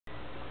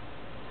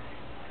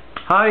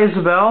Hi,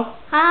 Isabelle.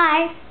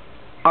 Hi.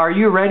 Are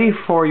you ready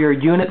for your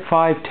Unit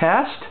 5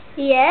 test?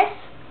 Yes.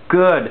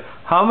 Good.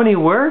 How many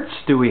words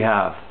do we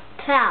have?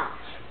 12.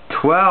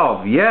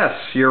 12. Yes,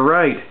 you're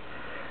right.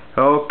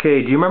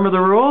 Okay, do you remember the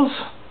rules?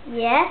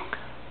 Yes.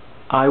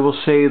 I will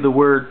say the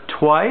word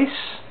twice.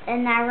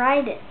 And I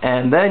write it.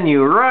 And then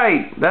you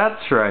write.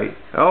 That's right.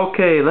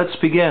 Okay, let's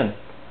begin.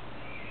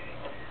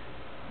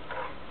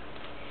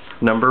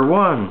 Number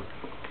 1.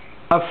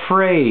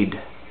 Afraid.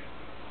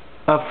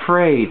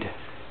 Afraid.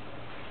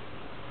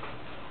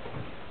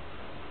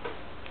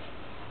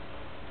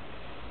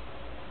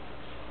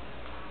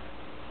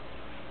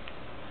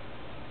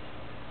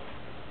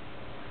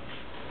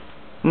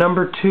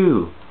 Number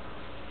 2.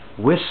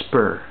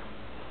 Whisper.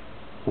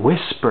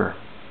 Whisper.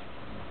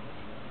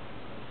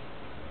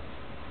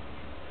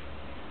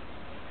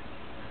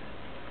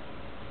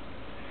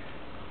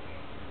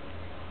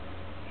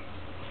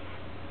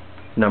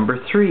 Number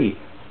 3.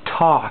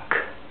 Talk.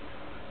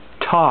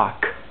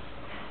 Talk.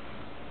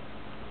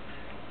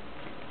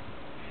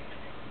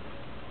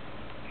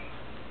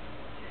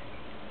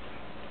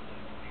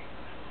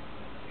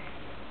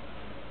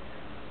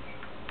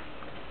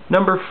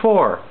 Number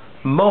 4.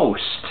 Most.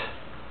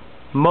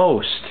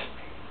 Most.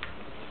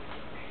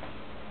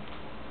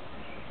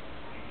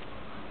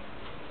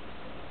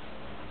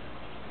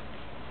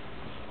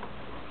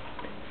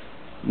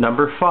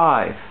 Number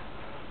 5.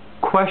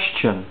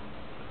 Question.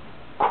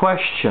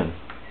 Question.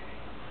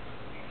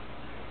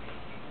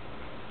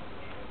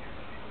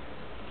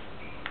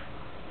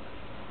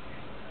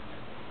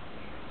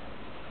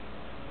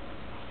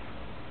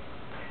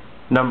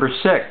 Number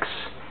 6.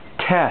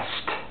 Test.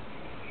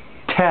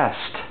 Test.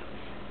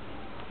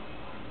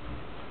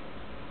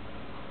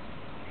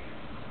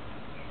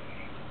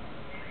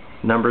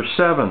 Number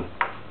 7.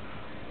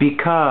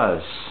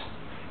 Because.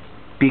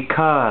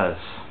 Because.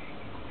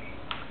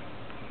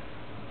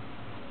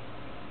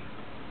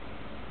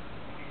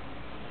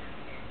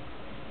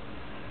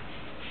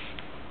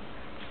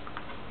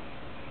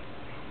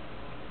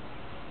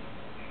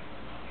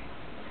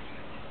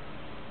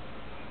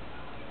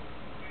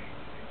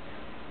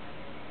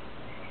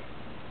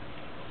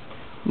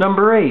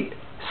 Number 8.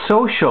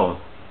 Social.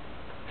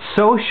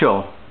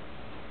 Social.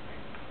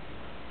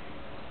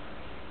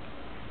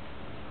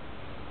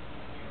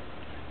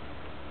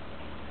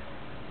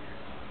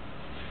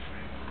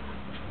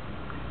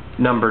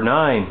 Number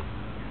 9.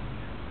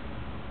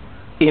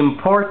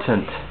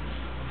 Important.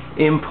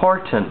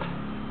 Important.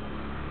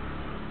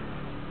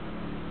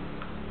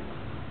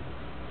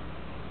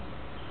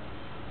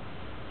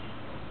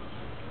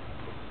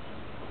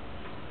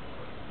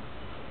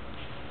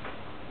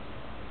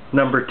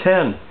 Number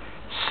 10.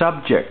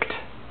 Subject.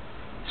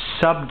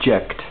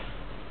 Subject.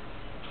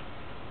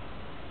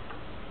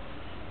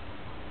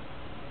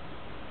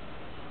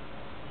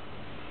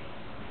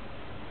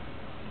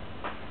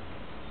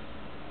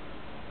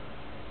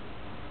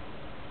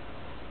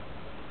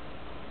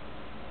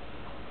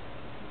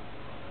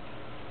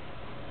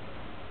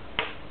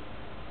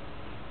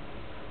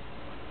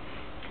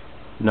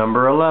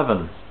 Number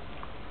 11.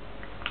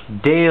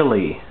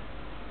 Daily.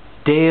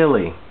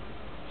 Daily.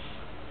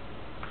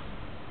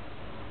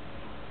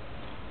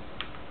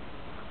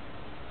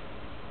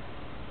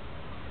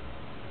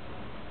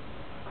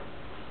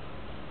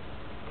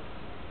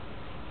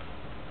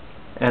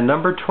 And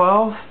number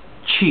 12,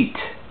 cheat.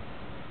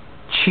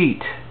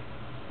 Cheat.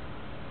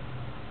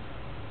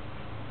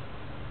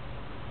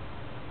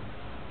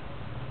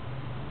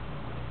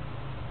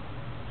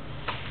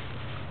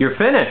 You're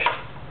finished.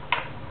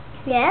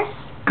 Yes.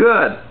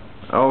 Good.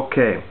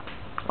 Okay.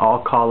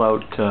 I'll call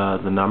out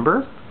the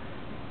number,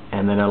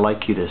 and then I'd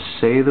like you to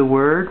say the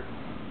word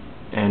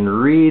and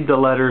read the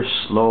letters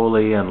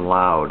slowly and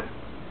loud.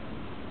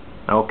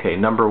 Okay,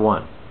 number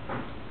 1.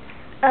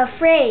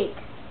 Afraid.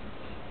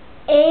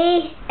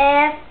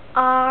 A-F-R-A-I-D.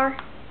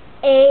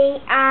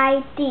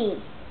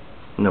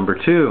 Number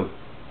 2.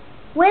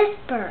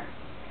 Whisper.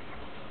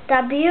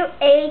 W-H-I-S-P-E-R.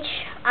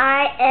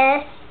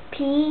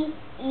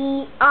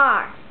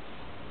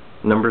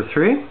 Number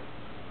 3.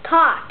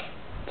 Talk.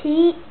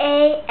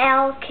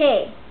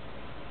 T-A-L-K.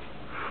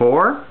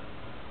 4.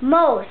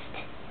 Most.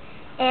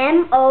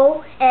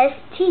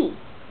 M-O-S-T.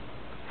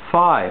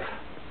 5.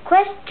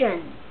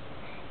 Question.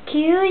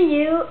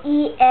 Q-U-E-S-T-I-O-N.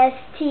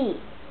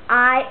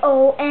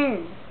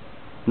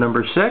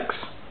 Number 6.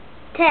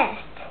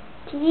 Test.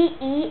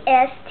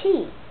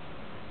 T-E-S-T.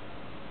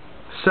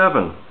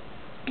 7.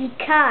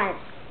 Because.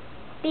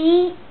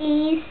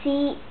 B-E-C-A-U-S-E.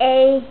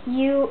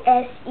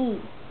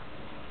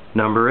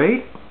 Number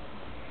 8.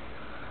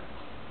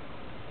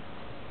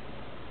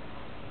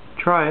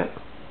 Try it.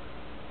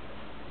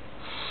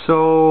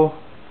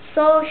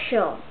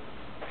 Social.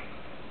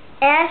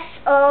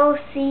 S-O-C-I-A-L.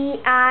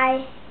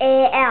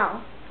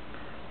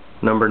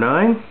 Number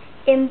 9.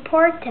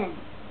 Important.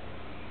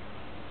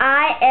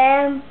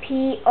 I-M-P-O-R-T-A-N-T.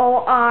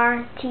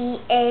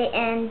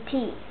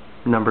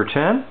 Number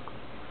 10.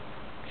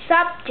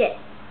 Subject.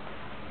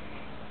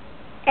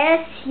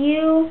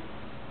 S-U-B-J-E-C-T.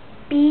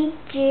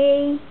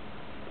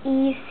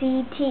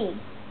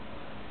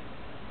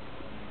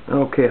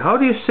 Okay, how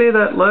do you say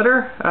that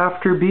letter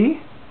after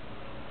B?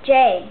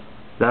 J.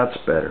 That's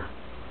better.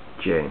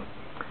 J.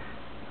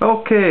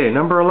 Okay,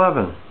 number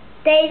 11.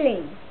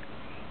 Daily.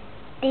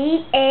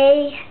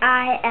 D-A-I-L-Y.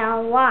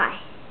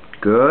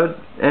 Good.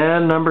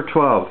 And number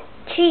 12.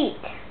 Cheat.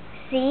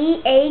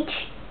 C-H-E-A-T.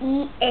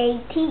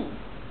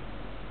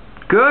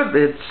 Good.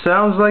 It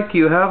sounds like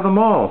you have them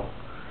all.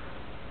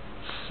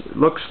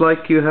 Looks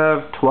like you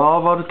have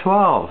 12 out of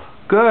 12.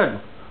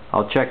 Good.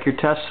 I'll check your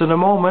tests in a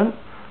moment,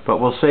 but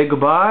we'll say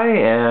goodbye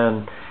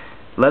and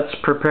let's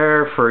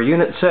prepare for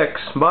Unit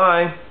 6.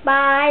 Bye.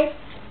 Bye.